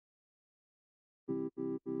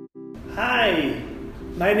Hi,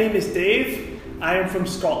 my name is Dave. I am from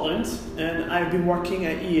Scotland and I've been working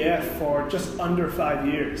at EF for just under 5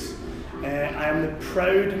 years. I am the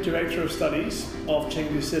proud Director of Studies of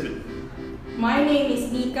Chengdu Civic. My name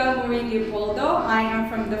is Nikka Leopoldo. I am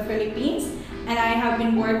from the Philippines and I have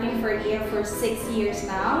been working for EF for 6 years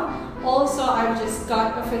now. Also, I've just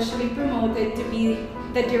got officially promoted to be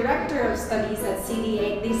the Director of Studies at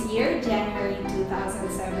CD8 this year, January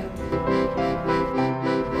 2017.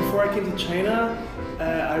 Before I came to China,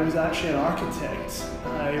 I was actually an architect.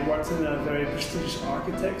 I worked in a very prestigious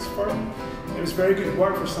architects firm. It was very good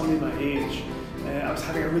work for somebody my age. I was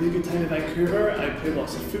having a really good time in Vancouver. I played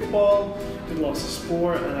lots of football, did lots of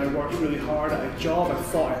sport, and I worked really hard at a job I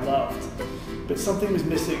thought I loved. But something was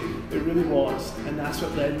missing, it really was, and that's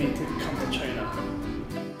what led me to come to China.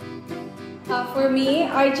 For me,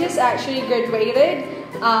 I just actually graduated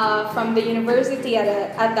from the university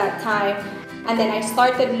at that time. And then I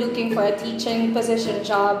started looking for a teaching position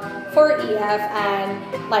job for EF,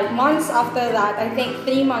 and like months after that, I think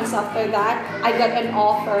 3 months after that, I got an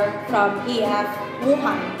offer from EF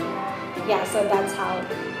Wuhan. Yeah, so that's how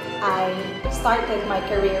I started my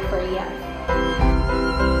career for EF.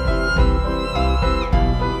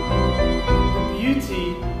 The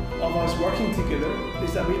beauty of us working together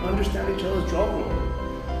is that we understand each other's job role.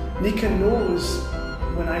 Nikka knows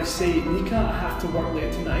when I say, Nikka, I have to work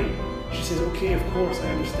late tonight. She says, okay, of course, I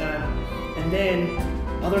understand. And then,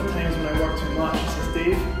 other times when I work too much, she says,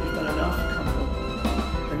 Dave, you've done enough, come home.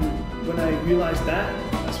 And when I realized that,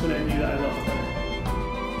 that's when I knew that I loved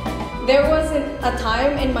her. There wasn't a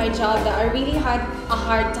time in my job that I really had a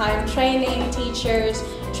hard time training teachers,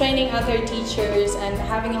 training other teachers, and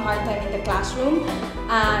having a hard time in the classroom.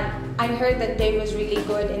 And I heard that Dave was really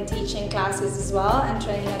good in teaching classes as well and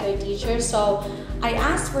training other teachers. So I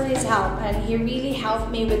asked for his help, and he really helped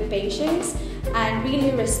me with patience and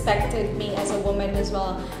really respected me as a woman as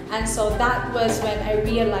well. And so that was when I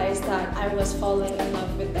realized that I was falling in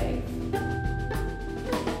love with Dave.